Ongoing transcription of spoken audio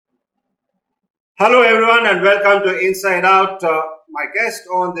Hello, everyone, and welcome to Inside Out. My guest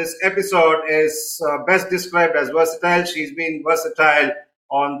on this episode is best described as versatile. She's been versatile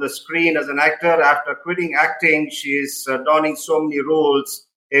on the screen as an actor. After quitting acting, she is donning so many roles.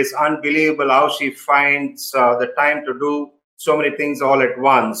 It's unbelievable how she finds the time to do so many things all at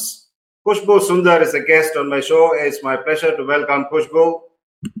once. Khushbu Sundar is a guest on my show. It's my pleasure to welcome Kushbhu.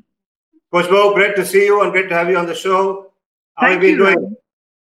 Kushbhu, great to see you and great to have you on the show. How have Thank you been you, doing? Ram.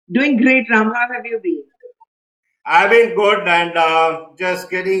 Doing great, Ram. How have you been? I've been good and just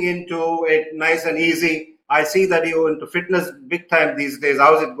getting into it nice and easy. I see that you into fitness big time these days.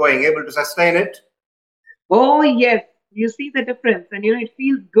 How's it going? Able to sustain it? Oh yes, you see the difference, and it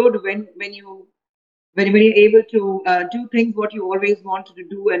feels good when you're able to do things what you always wanted to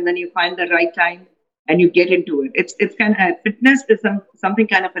do, and then you find the right time and you get into it. It's kind of fitness is something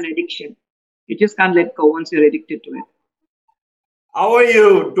kind of an addiction. You just can't let go once you're addicted to it. How are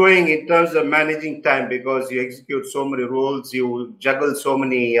you doing in terms of managing time? Because you execute so many roles, you juggle so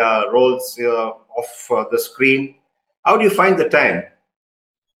many roles off the screen. How do you find the time?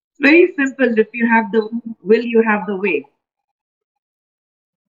 Very simple. If you have the will, you have the way.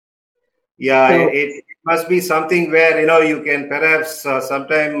 Yeah, So it must be something where you can perhaps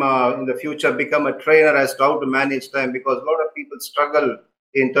sometime in the future become a trainer as to how to manage time because a lot of people struggle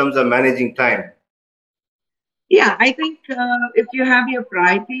in terms of managing time. yeah, I think if you have your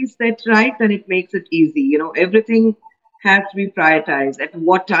priorities set right, then it makes it easy. Everything has to be prioritized at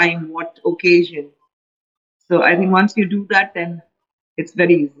what time, what occasion. So I think once you do that, then it's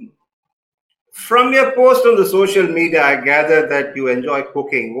very easy. From your post on the social media, I gather that you enjoy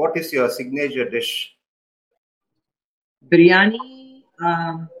cooking. What is your signature dish? Biryani,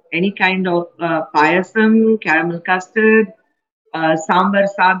 any kind of payasam, caramel custard, sambar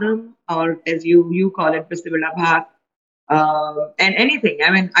sadam, or as you call it, bismillah bhat, and anything. I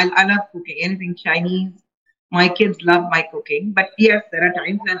mean, I love cooking. Anything Chinese. My kids love my cooking, but yes, there are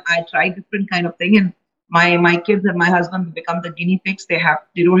times when I try different kind of thing, and my kids and my husband become the guinea pigs. They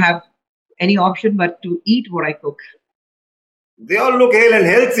don't have any option but to eat what I cook. They all look hale and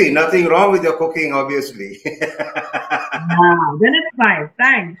healthy. Nothing wrong with your cooking, obviously. Wow, then it's fine.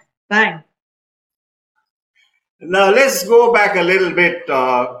 Thanks, thanks. Now, let's go back a little bit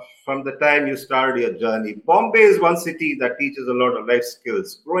from the time you started your journey. Bombay is one city that teaches a lot of life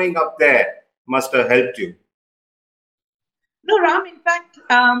skills. Growing up there must have helped you. No, Ram. In fact,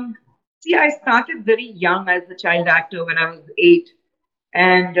 see, I started very young as a child actor when I was 8,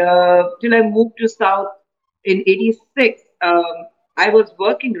 and till I moved to South in '86, I was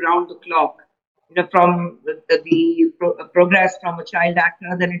working round the clock. From the progress from a child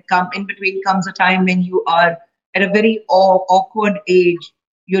actor, then it come in between comes a time when you are at a very awkward age.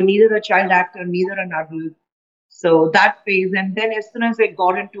 You're neither a child actor, neither an adult. So that phase, and then as soon as I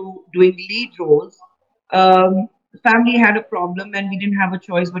got into doing lead roles, family had a problem, and we didn't have a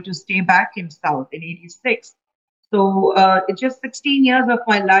choice but to stay back in South in '86. So it's just 16 years of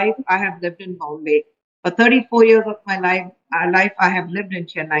my life I have lived in Bombay. For 34 years of my life I have lived in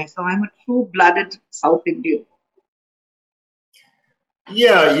Chennai. So I'm a true-blooded South Indian.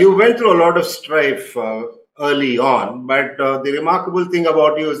 Yeah, you went through a lot of strife early on, but the remarkable thing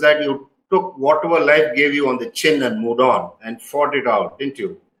about you is that you took whatever life gave you on the chin and moved on and fought it out, didn't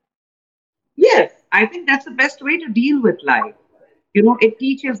you? Yes, I think that's the best way to deal with life. It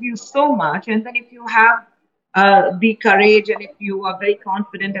teaches you so much. And then if you have the courage and if you are very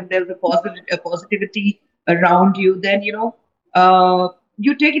confident and there's a positivity around you, then,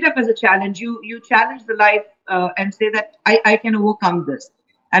 you take it up as a challenge. You challenge the life and say that I can overcome this.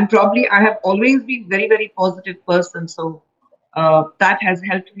 And probably I have always been very, very positive person. So that has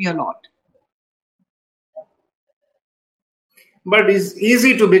helped me a lot. But it's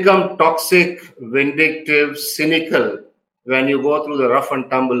easy to become toxic, vindictive, cynical when you go through the rough and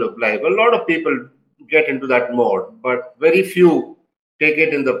tumble of life. A lot of people get into that mode, but very few take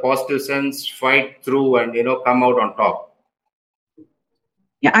it in the positive sense, fight through, and come out on top.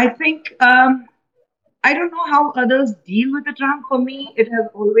 Yeah, I think I don't know how others deal with the Trump. For me, it has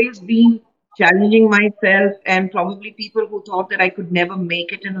always been challenging myself and probably people who thought that I could never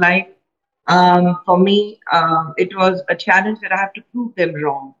make it in life. For me, it was a challenge that I have to prove them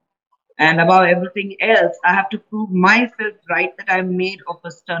wrong. And above everything else, I have to prove myself right that I'm made of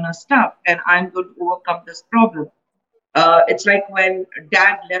a sterner stuff and I'm going to overcome this problem. It's like when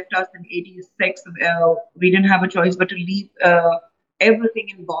dad left us in '86, we didn't have a choice but to leave everything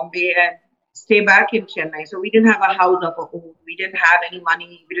in Bombay and stay back in Chennai. So we didn't have a house of our own. We didn't have any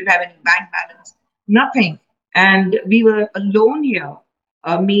money. We didn't have any bank balance, nothing. And we were alone here,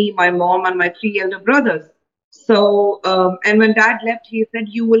 me, my mom, and my three elder brothers. So, and when dad left, he said,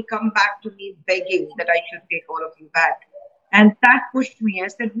 "You will come back to me begging that I should take all of you back." And that pushed me. I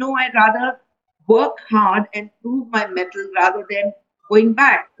said, "No, I'd rather work hard and prove my mettle rather than going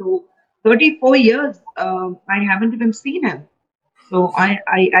back." So, 34 years, I haven't even seen him. So,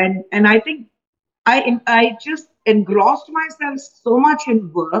 and I think I just engrossed myself so much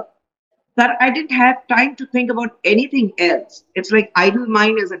in work that I didn't have time to think about anything else. It's like idle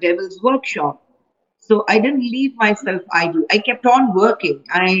mind is a devil's workshop. So I didn't leave myself idle. I kept on working.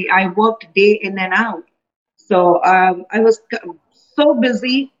 I worked day in and out. So I was so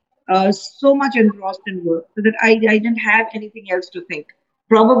busy, so much engrossed in work, so that I didn't have anything else to think.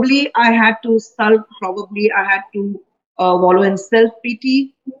 Probably I had to sulk. Probably I had to wallow in self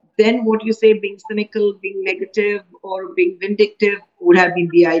pity. Then what you say, being cynical, being negative, or being vindictive would have been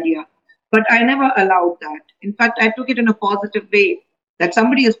the idea. But I never allowed that. In fact, I took it in a positive way that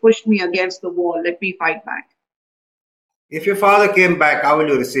somebody has pushed me against the wall. Let me fight back. If your father came back, how will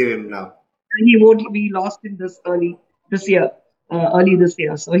you receive him now? And he won't. We lost him this year, early this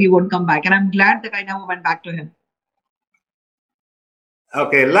year, so he won't come back. And I'm glad that I never went back to him.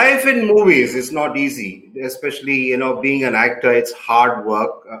 Okay, life in movies is not easy, especially being an actor. It's hard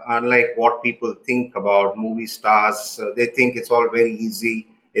work. Unlike what people think about movie stars, they think it's all very easy.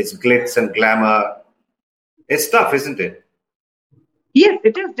 It's glitz and glamour. It's tough, isn't it? Yes,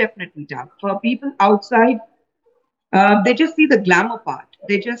 it is definitely tough for people outside. They just see the glamour part.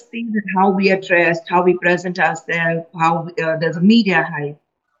 They just see that how we are dressed, how we present ourselves, how there's a media hype.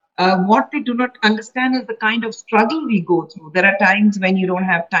 What they do not understand is the kind of struggle we go through. There are times when you don't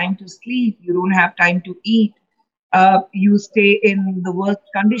have time to sleep, you don't have time to eat, you stay in the worst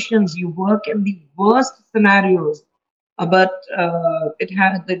conditions, you work in the worst scenarios. But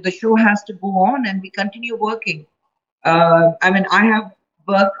the show has to go on, and we continue working. I mean, I have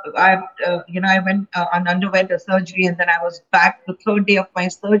worked. I went and underwent a surgery, and then I was back the third day of my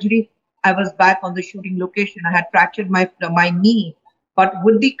surgery. I was back on the shooting location. I had fractured my knee, but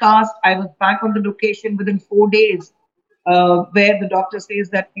with the cast, I was back on the location within 4 days. Where the doctor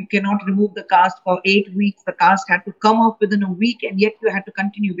says that you cannot remove the cast for 8 weeks. The cast had to come off within a week, and yet you had to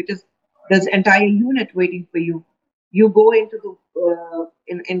continue because there's entire unit waiting for you. You go into the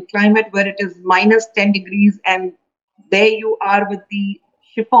in climate where it is minus 10 degrees, and there you are with the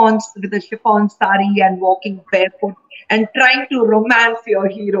chiffon sari and walking barefoot and trying to romance your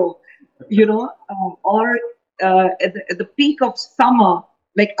hero, or at the peak of summer.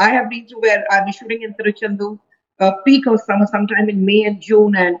 Like I have been to where I was shooting in Tiruchendur, peak of summer, sometime in May and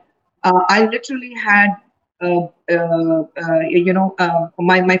June, and I literally had,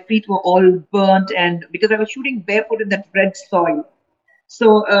 my feet were all burnt, and because I was shooting barefoot in that red soil,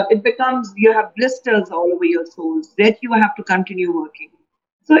 so it becomes you have blisters all over your soles. Yet you have to continue working.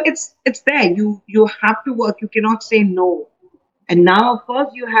 So it's there. You have to work. You cannot say no. And now, of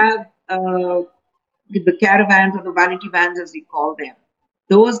course, you have the caravans or the vanity vans, as we call them.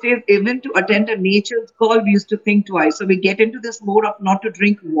 Those days, even to attend a nature's call, we used to think twice. So we get into this mode of not to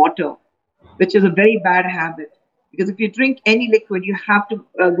drink water, which is a very bad habit. Because if you drink any liquid, you have to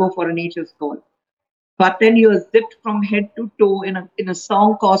go for a nature's call. But then you are zipped from head to toe in a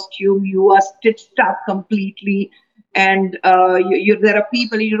song costume. You are stitched up completely, and there are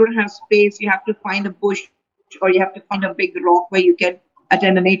people. You don't have space. You have to find a bush, or you have to find a big rock where you can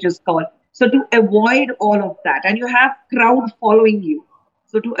attend a nature's call. So to avoid all of that, and you have crowd following you.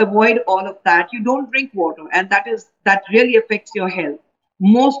 So to avoid all of that, you don't drink water, and that really affects your health.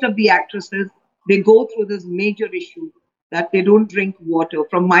 Most of the actresses, they go through this major issue that they don't drink water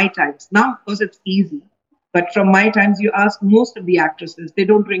from my times. Now, of course, it's easy. But from my times, you ask most of the actresses, they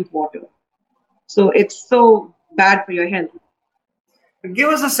don't drink water. So it's so bad for your health. Give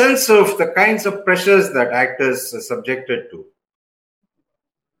us a sense of the kinds of pressures that actors are subjected to.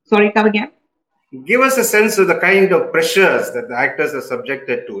 Sorry, come again? Give us a sense of the kind of pressures that the actors are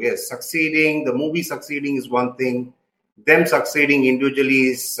subjected to. Yes, succeeding, the movie succeeding is one thing, them succeeding individually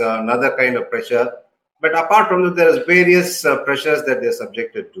is another kind of pressure. But apart from that, there's various pressures that they're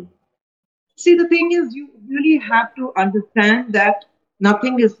subjected to. See, the thing is, you really have to understand that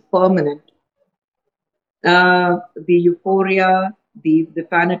nothing is permanent. The euphoria, the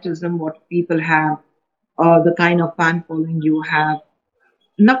fanatism, what people have, the kind of fan following you have,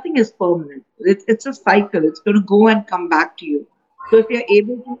 nothing is permanent. It's a cycle. It's going to go and come back to you. So if you're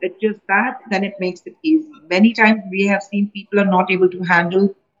able to adjust that, then it makes it easy. Many times we have seen people are not able to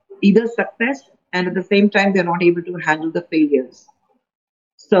handle either success, and at the same time they're not able to handle the failures.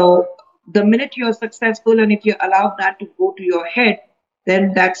 So the minute you're successful, and if you allow that to go to your head,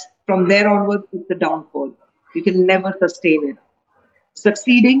 then that's from there onwards it's the downfall. You can never sustain it.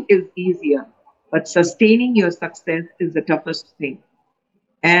 Succeeding is easier. but sustaining your success is the toughest thing.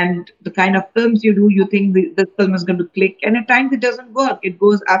 And the kind of films you do, you think this film is going to click, and at times it doesn't work. It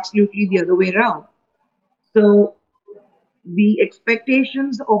goes absolutely the other way around. So the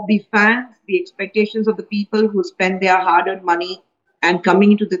expectations of the fans, the expectations of the people who spend their hard-earned money and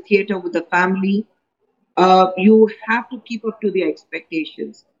coming into the theater with the family, you have to keep up to their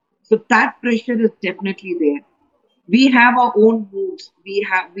expectations. So that pressure is definitely there. We have our own moods. We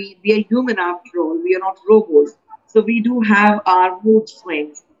are human after all. We are not robots. So we do have our mood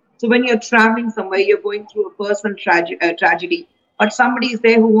swings. So when you're traveling somewhere, you're going through a personal tragedy, but somebody is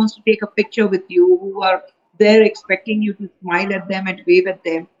there who wants to take a picture with you, who are there expecting you to smile at them and wave at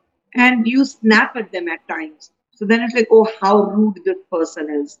them, and you snap at them at times. So then it's like, oh, how rude this person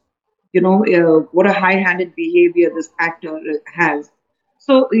is. What a high-handed behavior this actor has.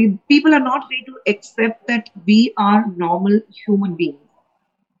 So people are not ready to accept that we are normal human beings.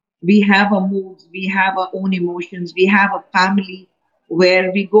 We have our moods, we have our own emotions, we have a family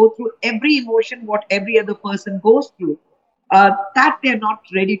where we go through every emotion what every other person goes through. That they're not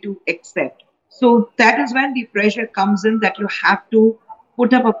ready to accept. So that is when the pressure comes in that you have to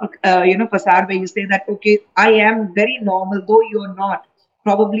put up a facade where you say that okay, I am very normal, though you're not.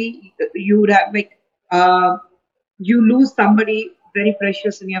 Probably you would have like uh, you lose somebody very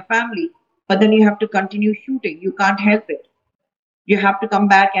precious in your family, but then you have to continue shooting. You can't help it. You have to come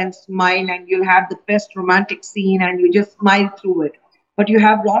back and smile, and you'll have the best romantic scene, and you just smile through it. But you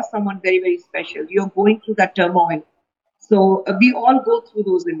have lost someone very, very special. You're going through that turmoil. So we all go through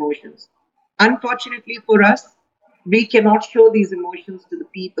those emotions. Unfortunately for us, we cannot show these emotions to the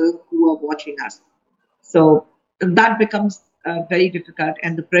people who are watching us. So that becomes very difficult,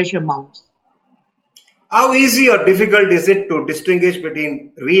 and the pressure mounts. How easy or difficult is it to distinguish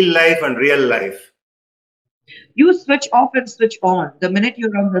between real life and real life? You switch off and switch on. The minute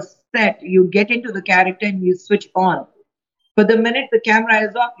you're on the set, you get into the character and you switch on. But the minute the camera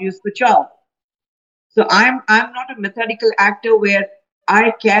is off, you switch off. So I'm not a methodical actor where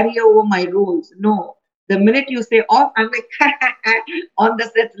I carry over my roles. No. The minute you say off, I'm like on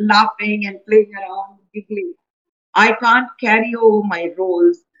the set laughing and playing around, giggling. I can't carry over my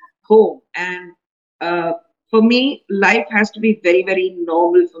roles home. And uh, for me, life has to be very, very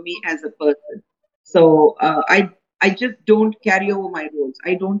normal for me as a person. So I just don't carry over my roles.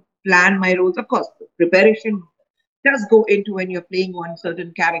 I don't plan my roles. Of course, preparation does go into when you're playing one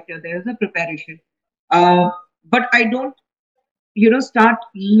certain character. There is a preparation, uh, but I don't, start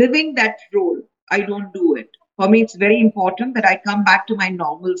living that role. I don't do it. For me, it's very important that I come back to my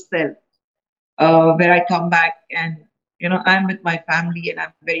normal self, where I come back and I'm with my family and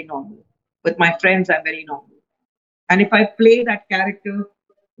I'm very normal. With my friends, I'm very normal. And if I play that character,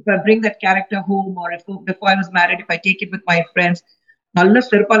 if I bring that character home, or if before I was married, if I take it with my friends, நல்ல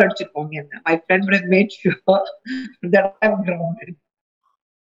செருப்பால் அடிச்சிருப்பாங்க என்ன. My friend would have made sure that I'm grounded.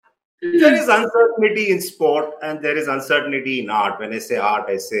 There is uncertainty in sport and there is uncertainty in art. When I say art,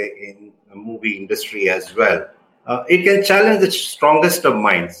 I say in the movie industry as well. It can challenge the strongest of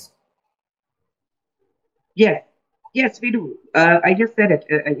minds. Yes, yes, we do. I just said it.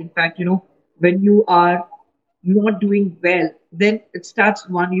 In fact, when you are not doing well, then you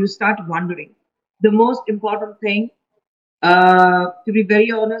start wondering. The most important thing, to be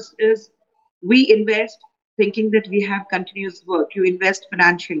very honest, is we invest thinking that we have continuous work. You invest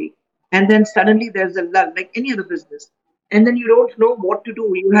financially, and then suddenly there's a lull, like any other business. And then you don't know what to do.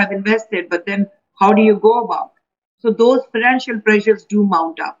 You have invested, but then how do you go about? So those financial pressures do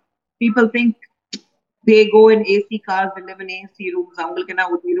mount up. People think they go in AC cars, they live in AC rooms.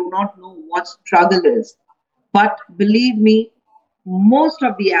 They do not know what struggle is. But believe me, most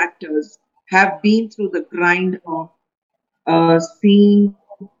of the actors have been through the grind of seeing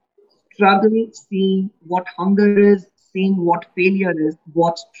struggle, seeing what hunger is, seeing what failure is,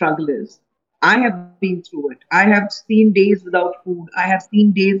 what struggle is. I have been through it. I have seen days without food. I have seen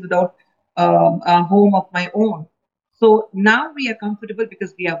days without a home of my own. So now we are comfortable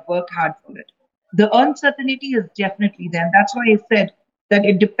because we have worked hard for it. The uncertainty is definitely there. And that's why I said that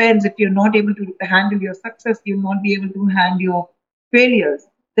it depends. If you're not able to handle your success, you'll not be able to handle your failures.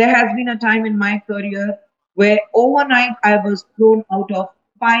 There has been a time in my career where overnight I was thrown out of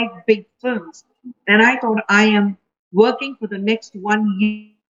 5 big films. And I thought I am working for the next 1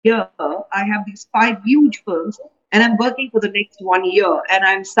 year. I have these 5 huge films and I'm working for the next 1 year. And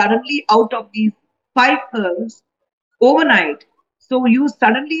I'm suddenly out of these 5 films overnight. So you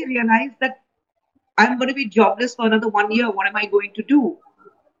suddenly realize that I'm going to be jobless for another 1 year. What am I going to do?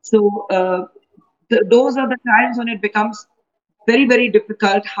 So those are the times when it becomes very, very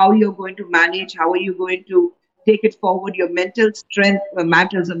difficult how you're going to manage, how are you going to take it forward. Your mental strength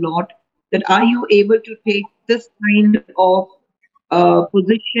matters a lot. that are you able to take this kind of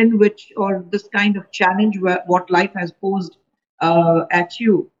position which or this kind of challenge what life has posed at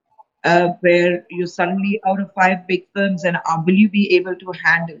you, where you're suddenly out of five big films, and will you be able to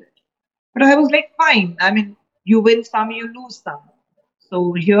handle it? But I was like, fine. I mean, you win some, you lose some.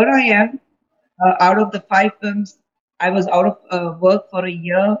 So here I am. Out of the five films, I was out of work for a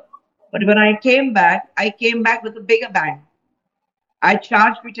year. But when I came back with a bigger bang. I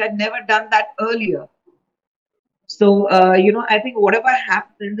charged, which I'd never done that earlier. So, I think whatever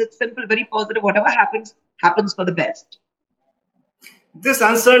happens, it's simple, very positive. Whatever happens, happens for the best. This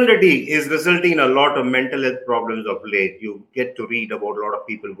uncertainty is resulting in a lot of mental health problems of late. You get to read about a lot of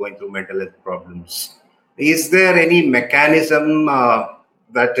people going through mental health problems. Is there any mechanism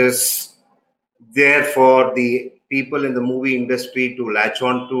that is there for the people in the movie industry to latch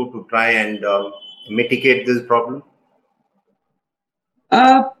on to try and mitigate this problem?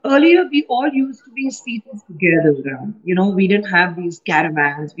 Earlier, we all used to be seated together. We didn't have these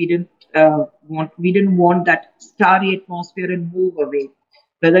caravans. We didn't want that starry atmosphere and move away.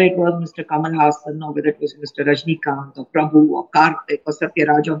 Whether it was Mr. Kamal Hassan or whether it was Mr. Rajnikant or Prabhu or Karthik or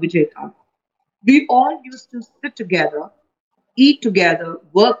Satyaraj or Vijaykanth, we all used to sit together, eat together,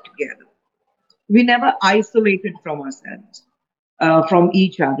 work together. We never isolated from ourselves, from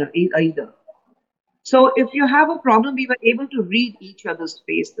each other either. So if you have a problem, we were able to read each other's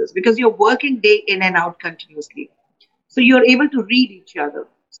faces because you're working day in and out continuously. So you're able to read each other.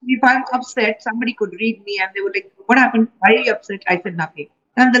 So if I'm upset, somebody could read me and they would like, what happened? Why are you upset? I said nothing.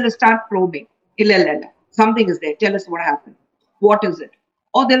 And they'll start probing. Illa, illa, illa. Something is there. Tell us what happened. What is it?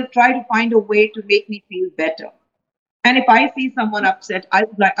 Or they'll try to find a way to make me feel better. And if I see someone upset, I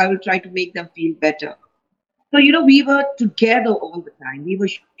will try to make them feel better. So, we were together all the time. We were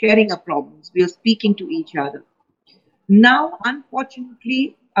sharing our problems. We were speaking to each other. Now,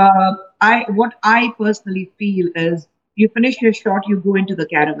 unfortunately, what I personally feel is you finish your shot, you go into the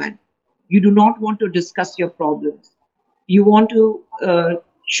caravan. You do not want to discuss your problems. You want to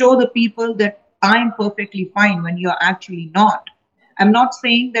show the people that I'm perfectly fine when you're actually not. I'm not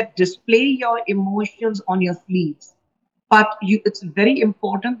saying that display your emotions on your sleeves, but it's very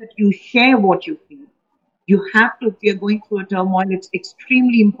important that you share what you feel. You have to, if you're going through a turmoil, it's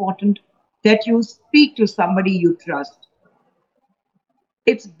extremely important that you speak to somebody you trust.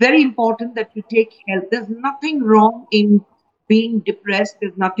 It's very important that you take help. There's nothing wrong in being depressed.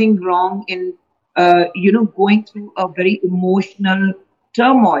 There's nothing wrong in, going through a very emotional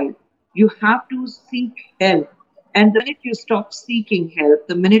turmoil. You have to seek help. And the minute you stop seeking help,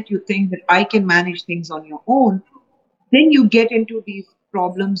 the minute you think that I can manage things on your own, then you get into these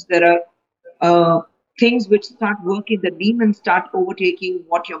problems. There are things which start working, the demons start overtaking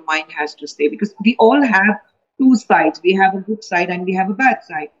what your mind has to say. Because we all have two sides. We have a good side and we have a bad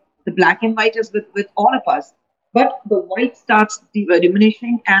side. The black and white is with all of us. But the white starts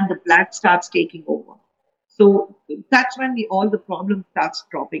diminishing and the black starts taking over. So that's when all the problem starts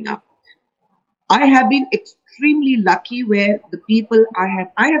dropping up. I have been extremely lucky where the people I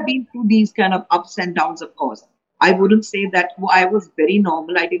have been through these kind of ups and downs, of course. I wouldn't say that I was very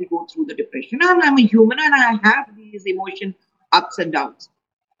normal. I didn't go through the depression. I'm a human and I have these emotion ups and downs.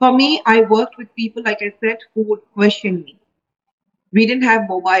 For me, I worked with people, like I said, who would question me. We didn't have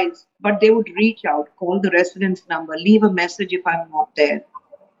mobiles, but they would reach out, call the residence number, leave a message if I'm not there.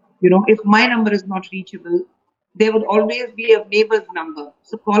 If my number is not reachable, there would always be a neighbor's number.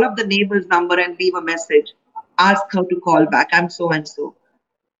 So call up the neighbor's number and leave a message. Ask her to call back. I'm so and so.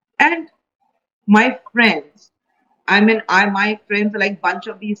 And my friends, my friends are like bunch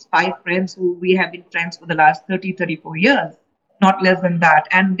of these five friends who we have been friends for the last 30, 34 years, not less than that.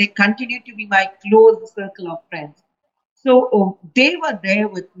 And they continue to be my close circle of friends. So they were there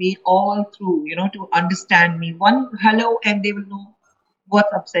with me all through, to understand me. One hello, and they will know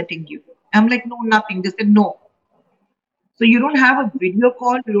what's upsetting you. I'm like, no, nothing. They said, no. So you don't have a video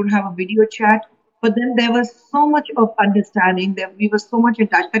call, you don't have a video chat, but then there was so much of understanding that we were so much in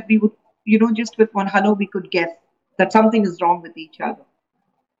touch that we would, just with one hello, we could guess that something is wrong with each other.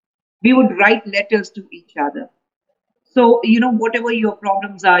 We would write letters to each other. So, whatever your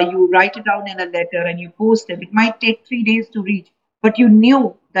problems are, you write it down in a letter and you post it. It might take 3 days to reach, but you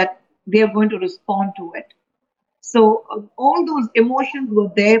knew that they are going to respond to it. So, all those emotions were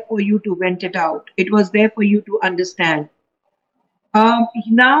there for you to vent it out. It was there for you to understand.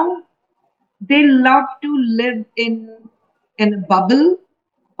 Now they love to live in a bubble,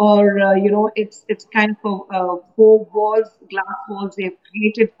 or it's kind of four walls, glass walls they've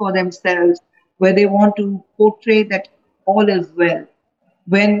created for themselves, where they want to portray that all is well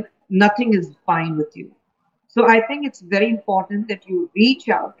when nothing is fine with you. So I think it's very important that you reach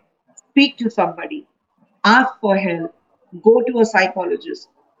out, speak to somebody, ask for help, go to a psychologist,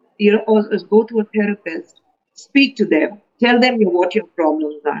 or go to a therapist, speak to them, tell them what your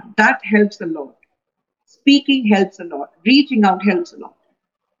problems are. That helps a lot. Speaking helps a lot. Reaching out helps a lot.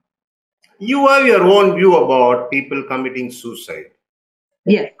 You have your own view about people committing suicide.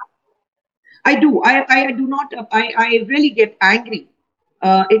 Yes, I do. I do not. I really get angry.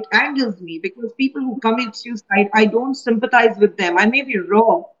 It angers me because people who commit suicide, I don't sympathize with them. I may be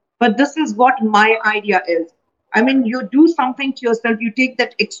wrong, but this is what my idea is. I mean, you do something to yourself. You take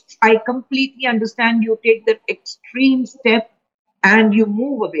that. I completely understand. You take that extreme step, and you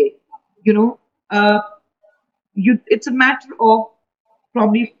move away. You know, uh, It's a matter of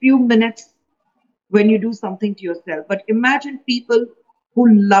probably few minutes when you do something to yourself. But imagine people who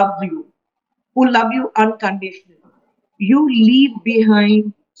love you unconditionally. You leave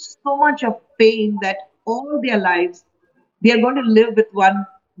behind so much of pain that all their lives they are going to live with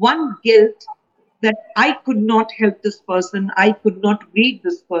one guilt that I could not help this person, I could not read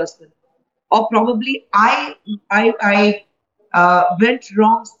this person, or probably I went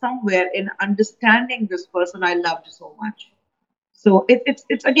wrong somewhere in understanding this person I loved so much. So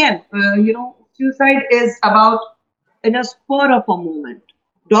it's again, suicide is about in a spur of a moment.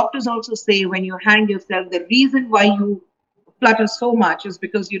 Doctors also say when you hang yourself, the reason why you flutter so much is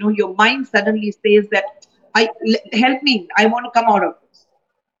because your mind suddenly says that help me, I want to come out of this.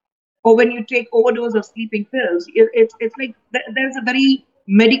 Or when you take overdose of sleeping pills, it's like there's a very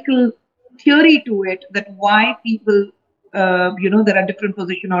medical theory to it that why people, there are different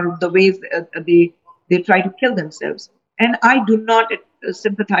position or the ways they try to kill themselves. And I do not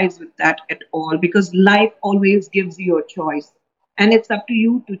sympathize with that at all because life always gives you a choice, and it's up to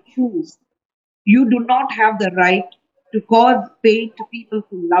you to choose. You do not have the right to cause pain to people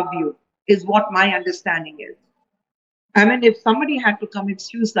who love you, is what my understanding is. I mean, if somebody had to commit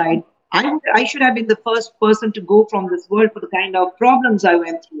suicide, I should have been the first person to go from this world for the kind of problems I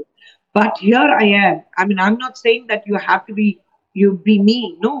went through. But here I am. I mean, I'm not saying that you be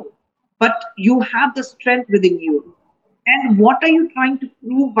me, no. But you have the strength within you. And what are you trying to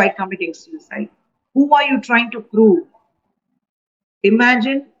prove by committing suicide? Who are you trying to prove?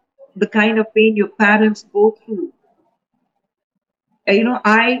 Imagine the kind of pain your parents go through.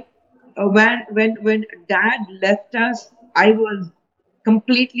 I when dad left us, I was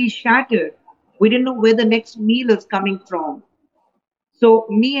completely shattered. We didn't know where the next meal is coming from. So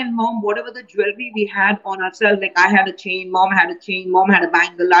me and mom, whatever the jewelry we had on ourselves, like I had a chain, mom had a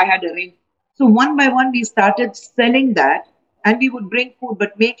bangle, I had a ring. So one by one we started selling that, and we would bring food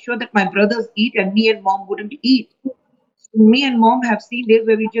but make sure that my brothers eat and me and mom wouldn't eat. So me and mom have seen days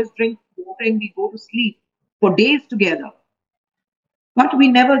where we just drink water and we go to sleep for days together. But we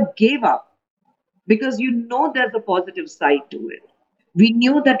never gave up because there's a positive side to it. We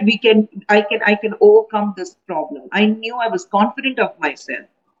knew that I can overcome this problem. I knew I was confident of myself.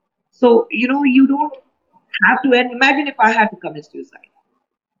 So you don't have to. And imagine if I had to commit suicide,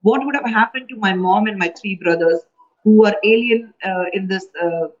 what would have happened to my mom and my three brothers who are alien in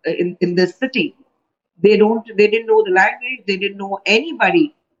this city? They didn't know the language. They didn't know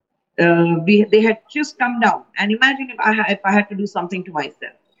anybody. They had just come down. And imagine if I had to do something to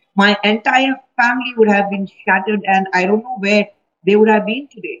myself, my entire family would have been shattered, and I don't know where they would have been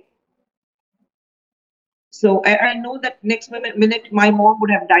today. So I know that next minute my mom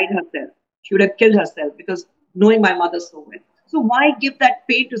would have died herself. She would have killed herself because knowing my mother so well. So why give that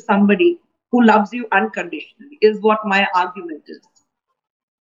pain to somebody who loves you unconditionally? Is what my argument is.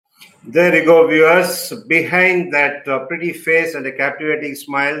 There you go, viewers. Behind that pretty face and a captivating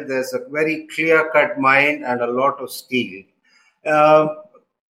smile, there's a very clear cut mind and a lot of steel. Uh,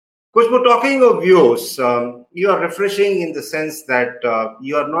 Kushbhu, talking of views, you are refreshing in the sense that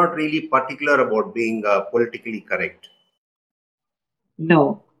you are not really particular about being politically correct.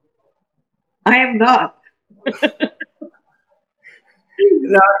 No, I am not.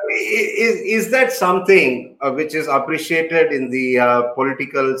 Now, is that something which is appreciated in the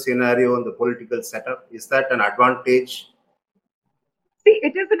political scenario and the political setup? Is that an advantage? See,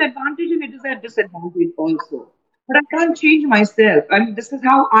 it is an advantage and it is a disadvantage also. But I can't change myself. I mean, this is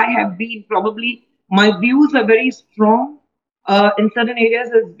how I have been. Probably my views are very strong in certain areas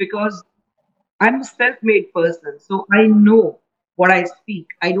is because I'm a self-made person. So I know what I speak.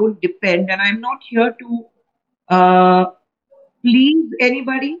 I don't depend, and I'm not here to uh, please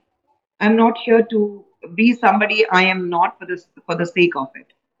anybody. I'm not here to be somebody I am not for the sake of it.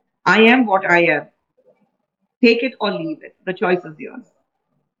 I am what I am. Take it or leave it. The choice is yours.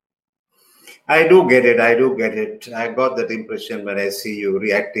 I do get it. I do get it. I got that impression when I see you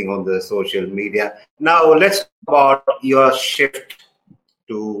reacting on the social media. Now, let's talk about your shift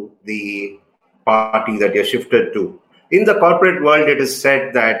to the party that you're shifted to. In the corporate world, it is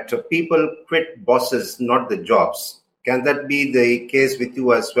said that people quit bosses, not the jobs. Can that be the case with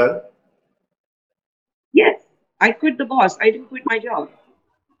you as well? Yes, I quit the boss. I didn't quit my job.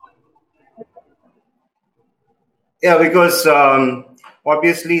 Yeah, because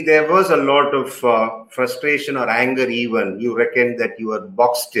obviously there was a lot of frustration or anger, even. You reckon that you were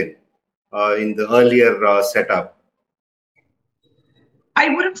boxed in the earlier setup. I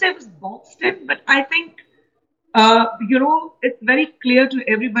wouldn't say it was boxed in, but I think, it's very clear to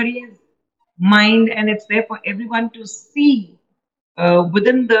everybody's mind, and it's there for everyone to see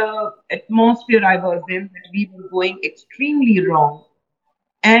within the atmosphere I was in that we were going extremely wrong.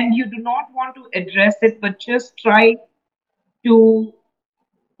 And you do not want to address it, but just try to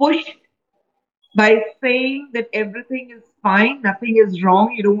push by saying that everything is fine, nothing is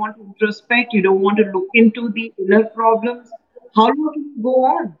wrong. You don't want to introspect, you don't want to look into the inner problems. How long can you go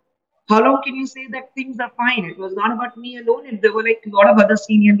on? How long can you say that things are fine? It was not about me alone, and there were like a lot of other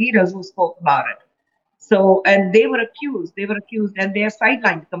senior leaders who spoke about it. So, and they were accused, and they are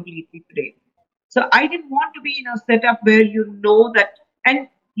sidelined completely today. So, I didn't want to be in a setup where you know that, and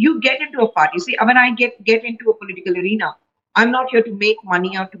you get into a party. See, when I get into a political arena, I'm not here to make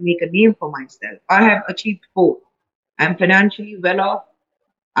money or to make a name for myself. I have achieved both. I'm financially well off.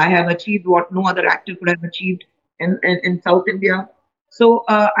 I have achieved what no other actor could have achieved in South India. So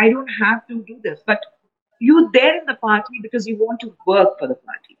I don't have to do this. But you're there in the party because you want to work for the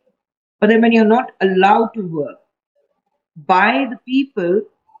party. But then when you're not allowed to work by the people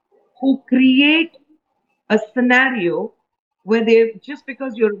who create a scenario where they, just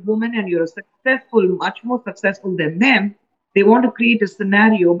because you're a woman and you're successful, much more successful than them, they want to create a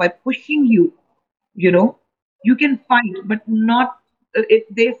scenario by pushing you. You know, you can fight, but not. If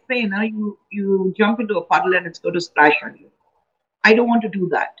they say, "Now you jump into a puddle and it's going to splash on you." I don't want to do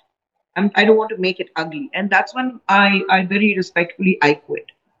that. I don't want to make it ugly, and that's when I very respectfully I quit.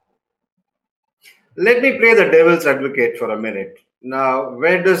 Let me play the devil's advocate for a minute. Now,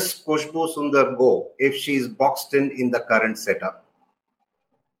 where does Khushbu Sundar go if she's boxed in the current setup?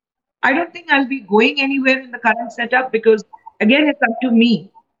 I don't think I'll be going anywhere in the current setup because again, it's up to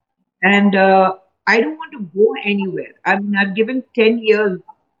me. And I don't want to go anywhere. I mean, I've given 10 years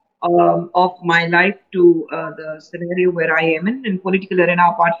of my life to the scenario where I am in political arena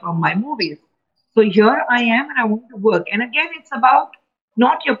apart from my movies. So here I am and I want to work. And again, it's about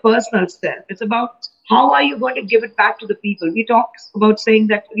not your personal self. It's about how are you going to give it back to the people. We talk about saying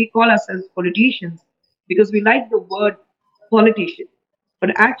that we call ourselves politicians because we like the word politician.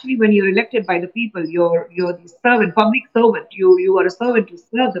 But actually, when you're elected by the people, you're the servant, public servant. You are a servant to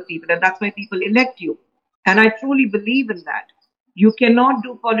serve the people, and that's why people elect you. And I truly believe in that. You cannot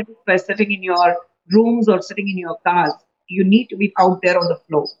do politics by sitting in your rooms or sitting in your cars. You need to be out there on the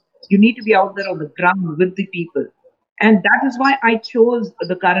floor. You need to be out there on the ground with the people. And that is why I chose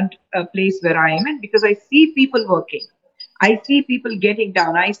the current place where I am in because I see people working. I see people getting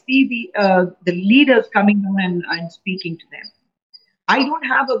down. I see the leaders coming down and speaking to them. I don't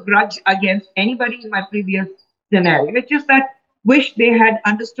have a grudge against anybody in my previous scenario. It's just that wish they had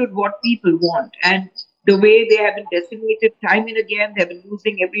understood what people want and the way they have been decimated time and again, they've been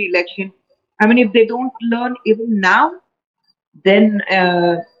losing every election. I mean, if they don't learn even now, then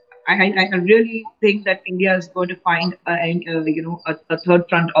I really think that India is going to find a third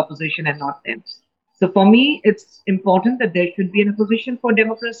front opposition and not them. So for me, it's important that there should be an opposition for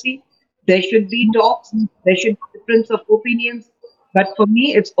democracy. There should be talks. There should be difference of opinions. But for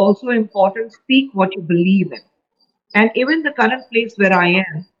me, it's also important speak what you believe in. And even the current place where I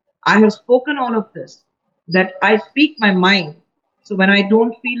am, I have spoken all of this, that I speak my mind. So when I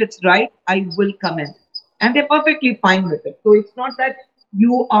don't feel it's right, I will come in. And they're perfectly fine with it. So it's not that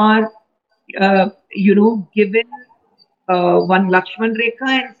you are, given one Lakshman Rekha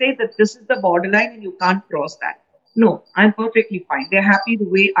and say that this is the borderline and you can't cross that. No, I'm perfectly fine. They're happy the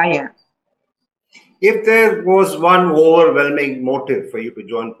way I am. If there was one overwhelming motive for you to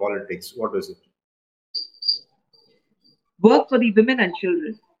join politics, what was it? Work for the women and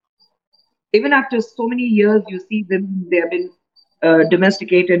children. Even after so many years, you see them, they have been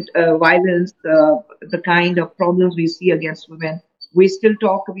domesticated violence, the kind of problems we see against women. We are still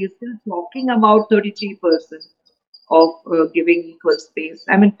talking about 33% of giving equal space.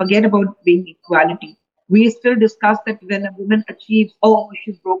 I mean, forget about being equality. We still discuss that when a woman achieves, oh,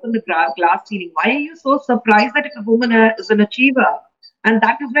 she's broken the glass ceiling. Why are you so surprised that if a woman is an achiever? And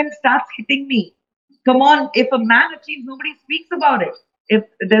that is when it starts hitting me. Come on, if a man achieves, nobody speaks about it. If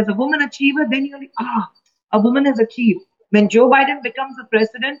there's a woman achiever, then you're like, a woman has achieved. When Joe Biden becomes the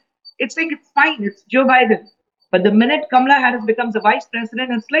president, it's like it's fine, it's Joe Biden. But the minute Kamala Harris becomes a vice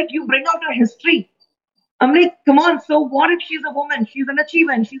president, it's like you bring out her history. I'm like, come on. So what if she's a woman? She's an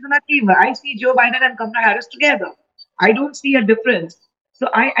achiever and she's an achiever. I see Joe Biden and Kamala Harris together. I don't see a difference. So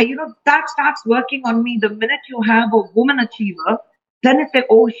that starts working on me. The minute you have a woman achiever, then it's like,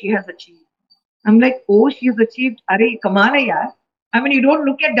 oh, she has achieved. I'm like, oh, she's achieved. Are Kamala, yaar. I mean, you don't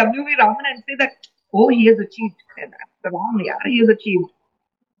look at WV Raman and say that, oh, he has achieved. That's wrong, yaar. He has achieved.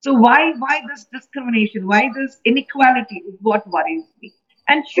 So why this discrimination? Why this inequality is what worries me.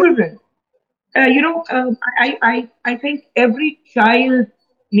 And children, I think every child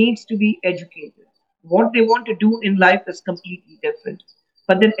needs to be educated. What they want to do in life is completely different.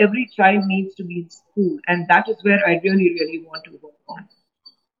 But then every child needs to be in school, and that is where I really, really want to work on.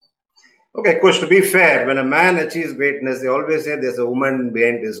 Okay, Kush, to be fair, when a man achieves greatness, they always say there's a woman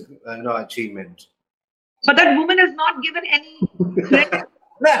behind his achievement. But that woman is not given any credit.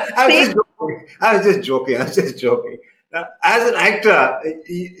 I was just joking. As an actor,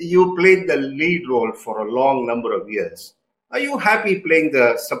 you played the lead role for a long number of years. Are you happy playing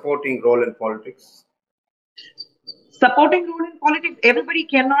the supporting role in politics? Supporting role in politics, everybody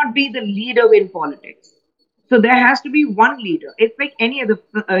cannot be the leader in politics. So there has to be one leader. It's like any other,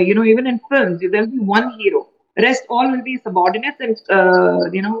 even in films, there'll be one hero. Rest all will be subordinates and,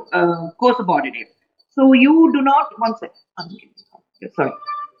 co-subordinates. So you do not, one second. Sorry.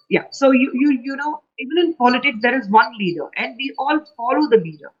 Yeah. So even in politics, there is one leader and we all follow the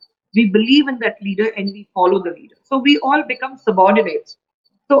leader. We believe in that leader and we follow the leader. So we all become subordinates.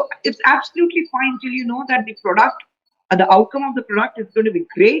 So it's absolutely fine till you know that the product, the outcome of the product is going to be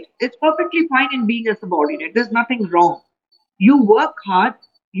great. It's perfectly fine in being a subordinate. There's nothing wrong. You work hard.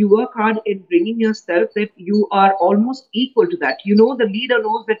 You work hard in bringing yourself that you are almost equal to that. The leader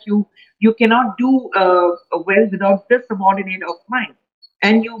knows that you cannot do well without this subordinate of mine,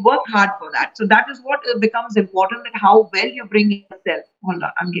 and you work hard for that. So that is what becomes important. That how well you bring yourself. Hold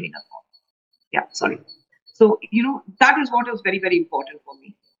on, I'm getting a call. Yeah, sorry. So that is what is very, very important for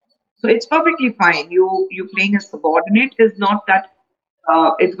me. So it's perfectly fine. You playing a subordinate is not that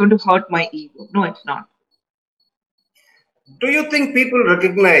it's going to hurt my ego. No, it's not. Do you think people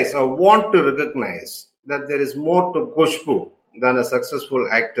recognize or want to recognize that there is more to Kushbhu than a successful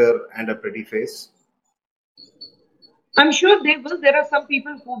actor and a pretty face? I'm sure they will. There are some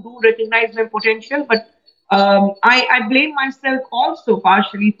people who do recognize my potential, but I blame myself also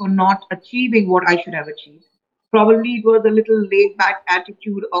partially for not achieving what I should have achieved. Probably it was a little laid back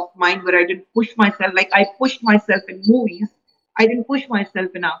attitude of mine where I didn't push myself. Like I pushed myself in movies, I didn't push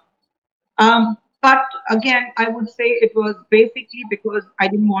myself enough. But again, I would say it was basically because I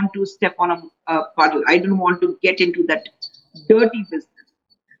didn't want to step on a puddle. I didn't want to get into that dirty business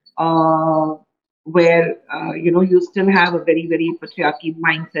uh, where you still have a very, very patriarchy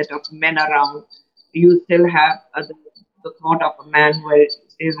mindset of men around. You still have the thought of a man where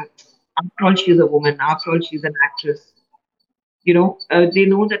is after all she's a woman, after all she's an actress. They know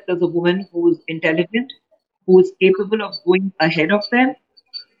that there's a woman who's intelligent, who is capable of going ahead of them.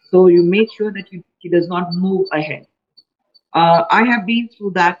 So you make sure that she does not move ahead. I have been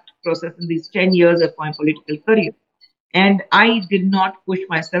through that process in these 10 years of my political career. And I did not push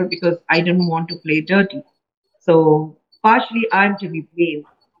myself because I didn't want to play dirty. So partially I'm to be blamed.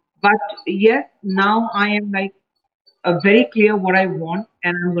 But yes, now I am like very clear what I want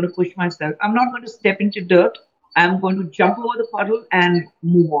and I'm going to push myself. I'm not going to step into dirt. I'm going to jump over the puddle and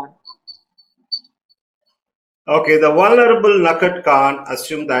move on. Okay, the vulnerable Nakat Khan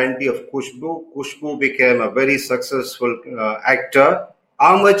assumed the identity of Kushbhu. Kushbhu became a very successful actor.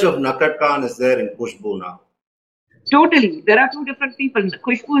 How much of Nakat Khan is there in Kushbhu now? Totally. There are two different people.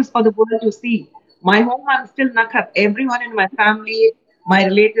 Khushbu is for the world to see. My home, I'm still Nakat. Everyone in my family, my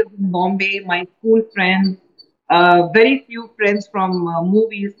relatives in Bombay, my school friends, very few friends from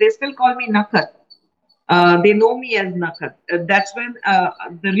movies, they still call me Nakat. They know me as Nakat. That's when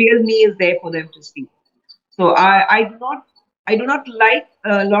the real me is there for them to see. So I do not like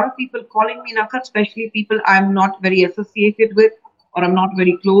a lot of people calling me Nakat, especially people I'm not very associated with or I'm not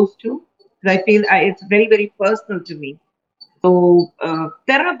very close to. Because I feel it's very, very personal to me. So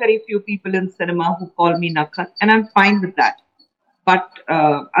there are very few people in cinema who call me Nakat, and I'm fine with that. But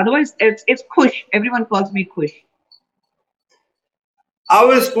otherwise, it's Kush. Everyone calls me Kush.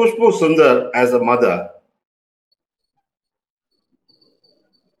 How is Khushbu Sundar as a mother?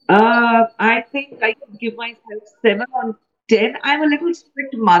 I think I could give myself 7 on 10. I'm a little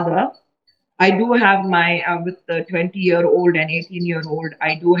strict mother. I do have my with the 20-year-old and 18-year-old.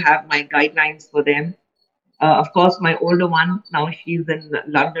 I do have my guidelines for them. Of course, my older one now she's in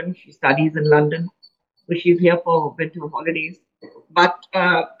London. She studies in London, so she's here for winter holidays. But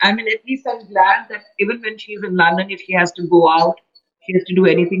I mean, at least I'm glad that even when she's in London, if she has to go out, she has to do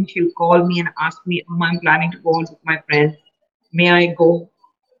anything, she'll call me and ask me, I'm planning to go out with my friends. May I go?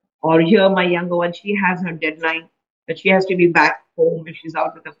 Or here, my younger one, she has her deadline that she has to be back home. If she's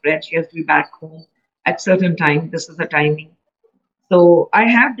out with a friend, she has to be back home at certain time. This is the timing. So I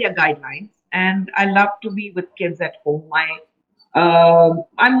have their guidelines, and I love to be with kids at home.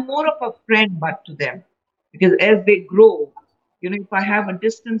 I'm more of a friend, but to them, because as they grow, if I have a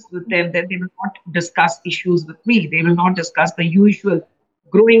distance with them, then they will not discuss issues with me. They will not discuss the usual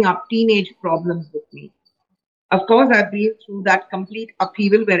growing up teenage problems with me. Of course, I've been through that complete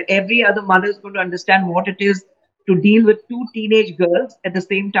upheaval where every other mother is going to understand what it is to deal with two teenage girls at the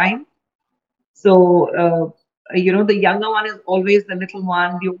same time. So, the younger one is always the little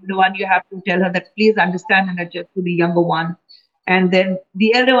one. The older one, you have to tell her that please understand and adjust to the younger one. And then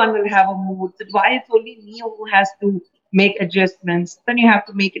the elder one will have a mood. So why it's only me who has to make adjustments? Then you have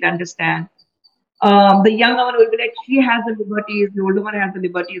to make it understand. The younger one will be like, she has the liberties, the older one has the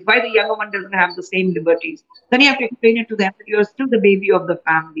liberties. Why the younger one doesn't have the same liberties? Then you have to explain it to them that you're still the baby of the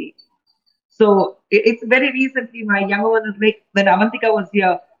family. So it's very recently, my younger one is like, when Avantika was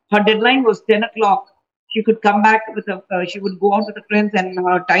here, her deadline was 10 o'clock. She could come back she would go out with her friends, and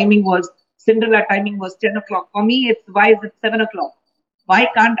her timing was, Cinderella timing was 10 o'clock. For me, it's why is it 7 o'clock? Why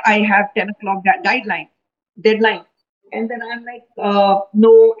can't I have 10 o'clock guideline, deadline? And then I'm like,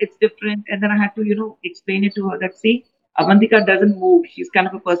 no, it's different. And then I had to, explain it to her that, see, Avantika doesn't move. She's kind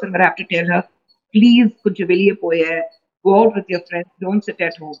of a person where I have to tell her, please, kuch veliye poye hai, go out with your friends, don't sit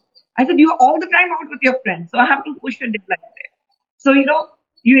at home. I said, you're all the time out with your friends. So I have to push a deadline there. So,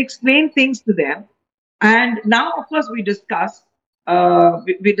 you explain things to them. And now, of course, we discuss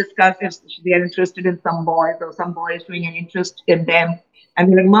if they are interested in some boys or some boys showing an interest in them. And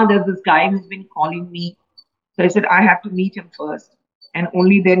they're like, Ma, there's this guy who's been calling me. So I said, I have to meet him first. And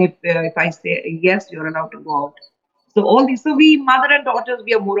only then, if I say yes, you're allowed to go out. So all these, so we, mother and daughters,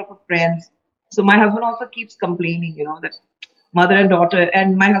 we are more of a friends. So my husband also keeps complaining, that mother and daughter,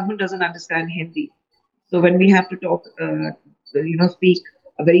 and my husband doesn't understand Hindi. So when we have to talk, speak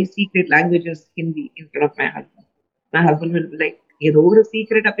a very secret language is Hindi instead of my husband. My husband will be like, "ஏதோ ஒரு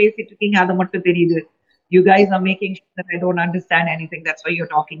secret பேசிட்டு இருக்கீங்க, அது மட்டும் தெரியுது. You guys are making sure that I don't understand anything. That's why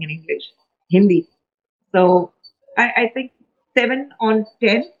you're talking in English, Hindi." So I think 7 on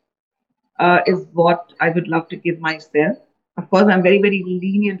 10 is what I would love to give myself. Of course, I'm very, very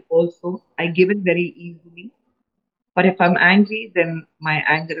lenient also. I give in very easily. But if I'm angry, then my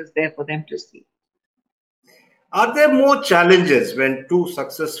anger is there for them to see. Are there more challenges when two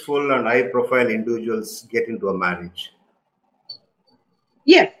successful and high profile individuals get into a marriage?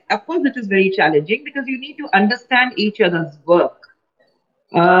 Yes, of course, it is very challenging because you need to understand each other's work.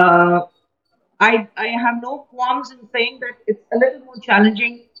 Uh, I have no qualms in saying that it's a little more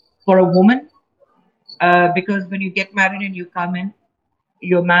challenging for a woman because when you get married and you come in,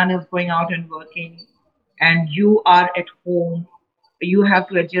 your man is going out and working, and you are at home. You have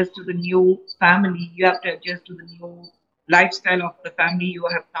to adjust to the new family. You have to adjust to the new lifestyle of the family you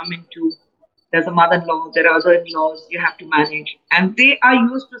have come into. There's a mother-in-law, there are other in-laws you have to manage, and they are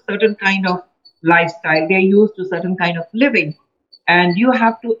used to certain kind of lifestyle. They're used to certain kind of living, and you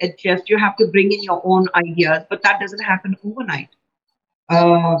have to adjust. You have to bring in your own ideas, but that doesn't happen overnight.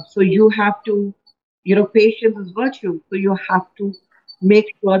 So you have to, patience is virtue. So you have to make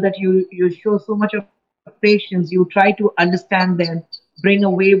sure that you show so much of patience. You try to understand them, bring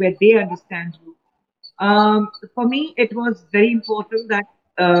a way where they understand you. For me, it was very important that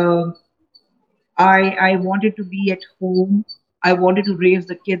I wanted to be at home. I wanted to raise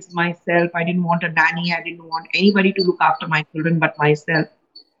the kids myself. I didn't want a nanny. I didn't want anybody to look after my children but myself.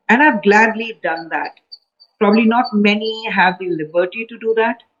 And I've gladly done that. Probably not many have the liberty to do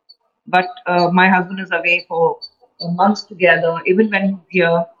that, but my husband is away for months together. Even when he's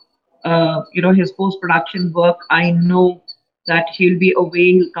here, his post production work, I know that he'll be away.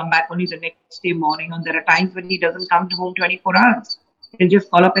 He'll come back only the next day morning. And there are times when he doesn't come to home 24 hours. He'll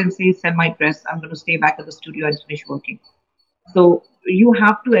just call up and say, send my dress. I'm going to stay back at the studio and finish working. So you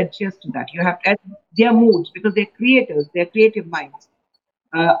have to adjust to that. You have to their moods because they're creators, they're creative minds.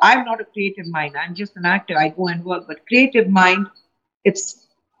 I'm not a creative mind. I'm just an actor. I go and work. But creative mind, it's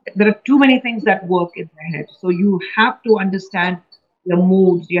there are too many things that work in their head. So you have to understand their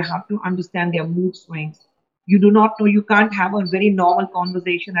moods. You have to understand their mood swings. You do not know. You can't have a very normal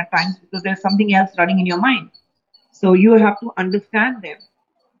conversation at times because there's something else running in your mind. So you have to understand them,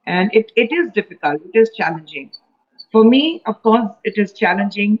 and it is difficult. It is challenging. For me, of course, it is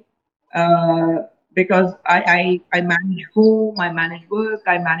challenging because I manage home, I manage work,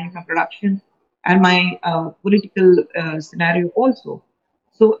 I manage my production. and my political scenario also.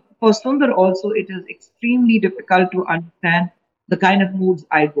 So for Sundar also, it is extremely difficult to understand the kind of moods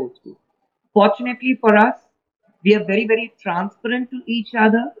I go through. Fortunately for us, we are very, very transparent to each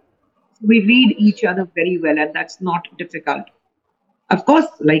other. We read each other very well, and that's not difficult. Of course,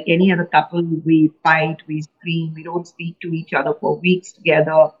 like any other couple, we fight, we scream, we don't speak to each other for weeks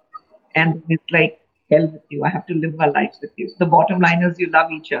together. And it's like, hell with you. I have to live my life with you. The bottom line is you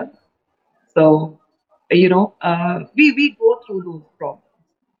love each other. So, we go through those problems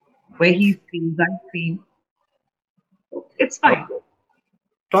where he screams, I scream. It's fine.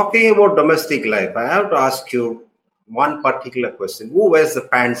 Talking about domestic life, I have to ask you one particular question. Who wears the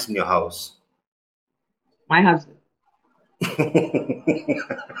pants in your house? My husband.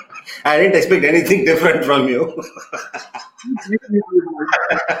 I didn't expect anything different from you.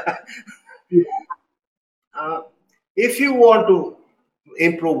 Uh, if you want to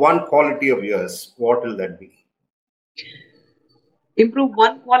improve one quality of yours, what will that be? Improve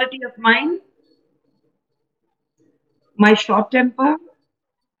one quality of mine, my short temper.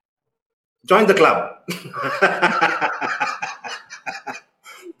 Join the club.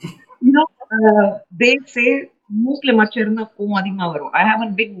 They say மூக்குல மச்சம் இருந்தா கோவம் அதிகமா வரும். I have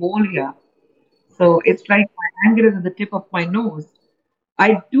a big mole here. So it's like my anger is at the tip of my nose. I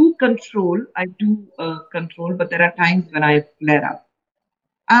do control, but there are times when I flare up.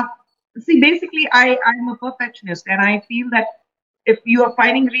 Uh, See, basically, I'm a perfectionist, and I feel that if you are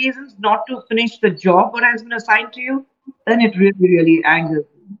finding reasons not to finish the job what has been assigned to you, then it really, really angers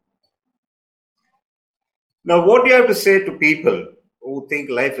me. Now, what do you have to say to people who think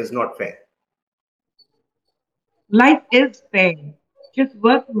life is not fair? Life is fair. Just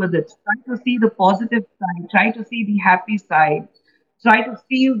work with it. Try to see the positive side. Try to see the happy side. Try to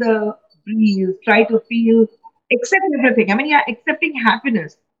feel the breeze. Try to feel, accept everything. I mean, yeah, accepting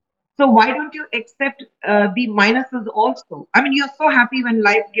happiness. So why don't you accept the minuses also? I mean, you're so happy when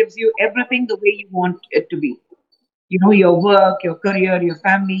life gives you everything the way you want it to be. Your work, your career, your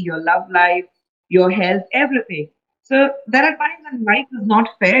family, your love life, your health, everything. So there are times when life is not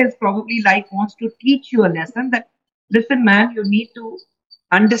fair. It's probably life wants to teach you a lesson that, listen, man, you need to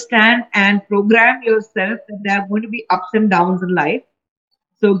understand and program yourself that there are going to be ups and downs in life.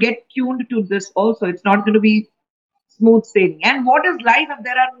 So get tuned to this also. It's not going to be smooth sailing. And what is life if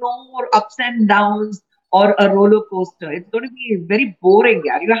there are no more ups and downs or a roller coaster? It's going to be very boring.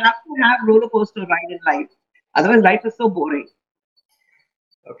 Yeah, you have to have roller coaster ride in life. Otherwise, life is so boring.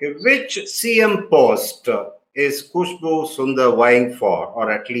 Okay, which CM post is Khushbu Sundar vying for,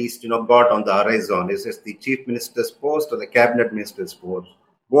 or at least got on the horizon? Is this the chief minister's post or the cabinet minister's post?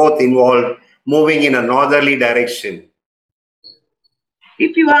 Both involved moving in a northerly direction.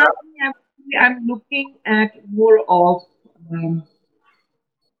 If you ask me, I'm looking at more of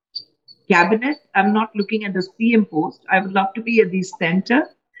cabinet. I'm not looking at the CM post. I would love to be at the center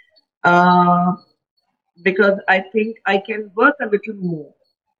uh, because I think I can work a little more.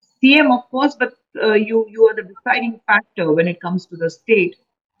 CM, of course, but you are the deciding factor when it comes to the state.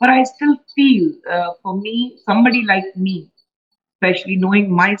 But I still feel, for me, somebody like me, especially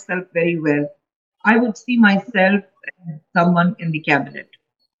knowing myself very well, I would see myself as someone in the cabinet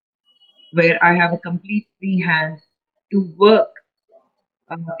where I have a complete free hand to work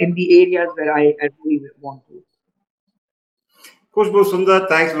in the areas where I really want to. Khushbu Sundar,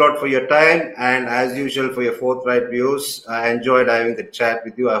 thanks a lot for your time and as usual for your forthright views. I enjoyed having the chat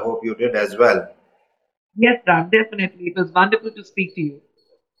with you. I hope you did as well. Yes, Ram, definitely. It was wonderful to speak to you.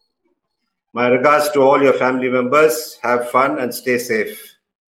 My regards to all your family members. Have fun and stay safe.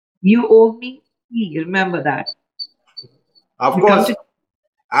 You owe me tea. Remember that. Of You course, counted.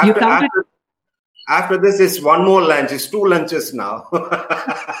 You after counted. after after this is one more lunch. It's two lunches now. Let's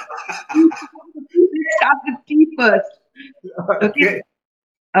start with tea first. Okay. Okay,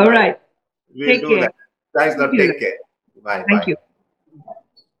 All right. we'll Take do care. that. Thanks, Thank love. you. Take care. Bye Thank bye. you.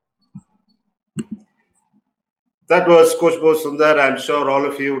 That was Kushbhu Sundar. I'm sure all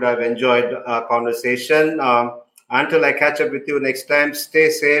of you would have enjoyed our conversation. Until I catch up with you next time, stay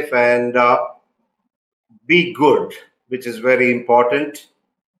safe and be good, which is very important.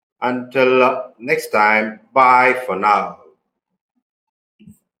 Until next time, bye for now.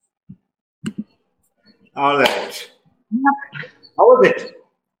 All right. How was it?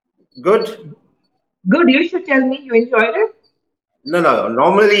 Good? Good. You should tell me you enjoyed it. No, no.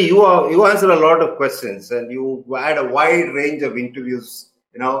 Normally, you answer a lot of questions, and you had a wide range of interviews.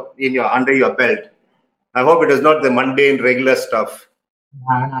 In your under your belt. I hope it is not the mundane, regular stuff.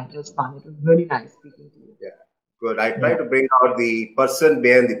 No, it was fun. It was really nice speaking to you. Yeah, good. I try Yeah. to bring out the person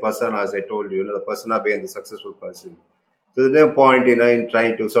behind the persona, as I told you. The persona behind the successful person. So there's no point, in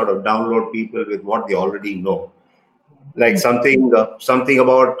trying to sort of download people with what they already know. Like something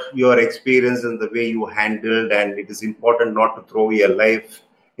about your experience and the way you handled, and it is important not to throw your life.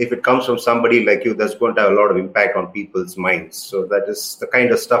 If it comes from somebody like you, that's going to have a lot of impact on people's minds. So that is the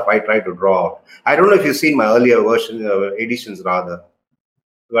kind of stuff I try to draw out. I don't know if you've seen my earlier editions rather,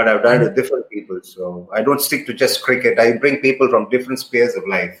 but I've done it with different people. So I don't stick to just cricket. I bring people from different spheres of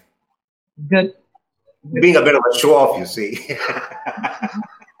life. Good. Being a bit of a show off, you see.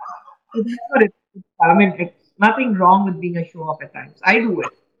 I mean, it's nothing wrong with being a show off at times. I do it.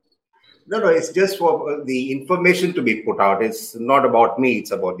 No, it's just for the information to be put out. It's not about me, it's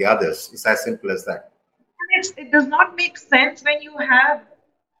about the others. It's as simple as that. It does not make sense when you have,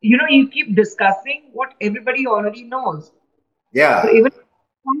 you keep discussing what everybody already knows. So Yeah. even when it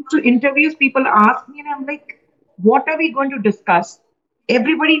comes to interviews, people ask me, and I'm like, what are we going to discuss?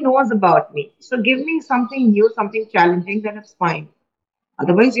 Everybody knows about me. So give me something new, something challenging, then it's fine.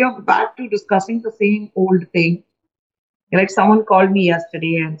 Otherwise, you're back to discussing the same old thing. Like someone called me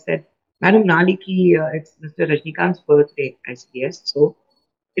yesterday and said, Madam Naliki, it's Mr. Rajnikant's birthday. I said, yes. So,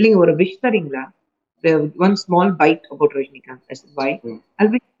 feeling over a wish taringla. The one small bite about Rajnikant. I said, why? Mm. I'll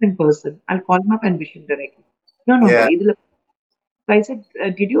wish him in person. I'll call him up and wish him directly. No, no, no. Yeah. So I said,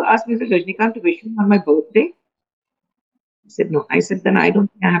 did you ask Mr. Rajnikant to wish him on my birthday? He said, no. I said, then I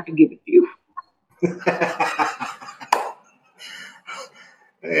don't think I have to give it to you.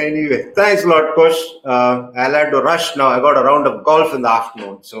 Anyway, thanks a lot, Kush. I'll have to rush now. I got a round of golf in the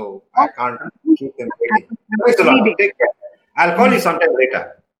afternoon, so I can't keep them waiting. Thanks a lot. Take care. I'll call you sometime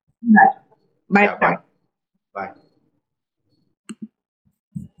later. Bye. Yeah, bye. Bye. Bye.